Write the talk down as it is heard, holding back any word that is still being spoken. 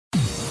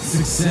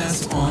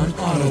Success on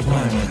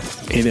Autopilot.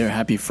 Hey there,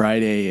 happy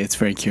Friday. It's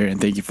Frank here, and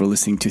thank you for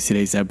listening to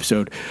today's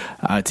episode.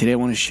 Today I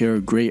want to share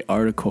a great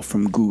article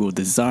from Google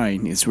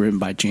Design. It's written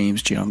by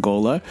James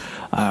Giangola,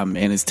 and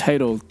it's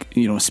titled,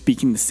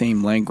 Speaking the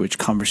Same Language,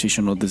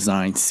 Conversational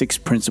Design, 6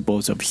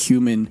 Principles of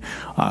Human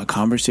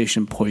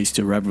Conversation Poised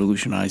to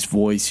Revolutionize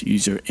Voice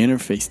User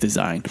Interface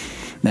Design.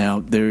 Now,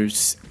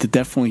 there's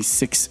definitely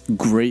 6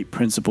 great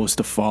principles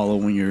to follow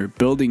when you're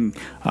building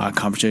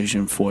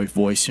conversation for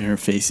voice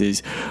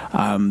interfaces,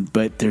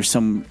 but there's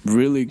some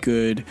really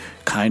good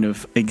kind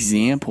of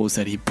examples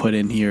that he put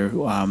in here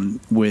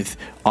with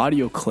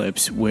audio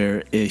clips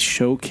where it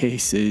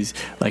showcases,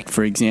 like,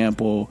 for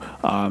example,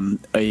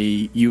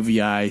 a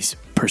UVI's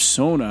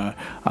persona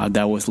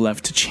that was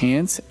left to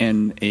chance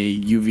and a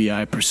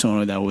UVI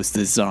persona that was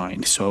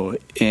designed. So,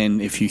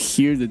 and if you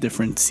hear the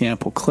different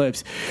sample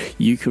clips,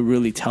 you could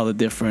really tell the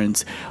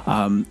difference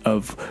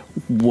of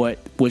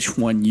which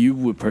one you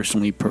would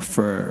personally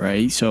prefer,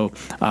 right? So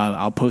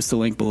I'll post a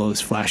link below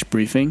this flash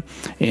briefing,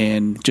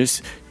 and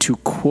just to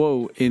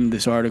quote in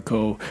this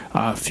article,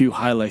 a few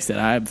highlights that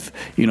I've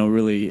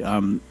really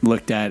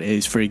looked at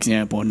is, for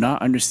example,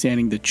 not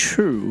understanding the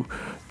true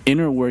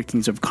inner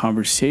workings of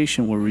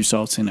conversation will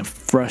result in a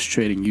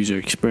frustrating user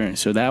experience.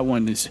 So that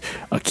one is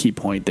a key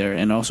point there.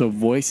 And also,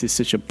 voice is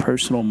such a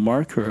personal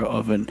marker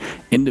of an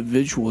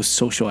individual's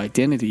social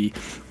identity.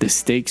 The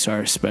stakes are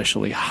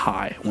especially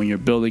high when you're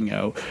building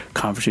out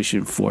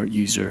conversation for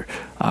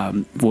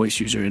voice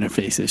user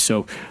interfaces.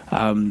 So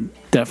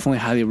definitely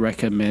highly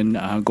recommend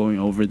going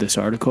over this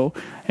article,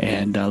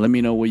 and let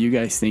me know what you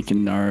guys think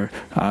in our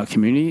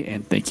community.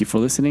 And thank you for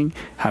listening.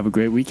 Have a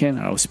great weekend.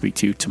 I will speak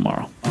to you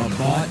tomorrow.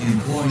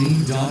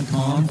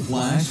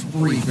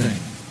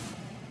 AboutEmployee.com/briefing.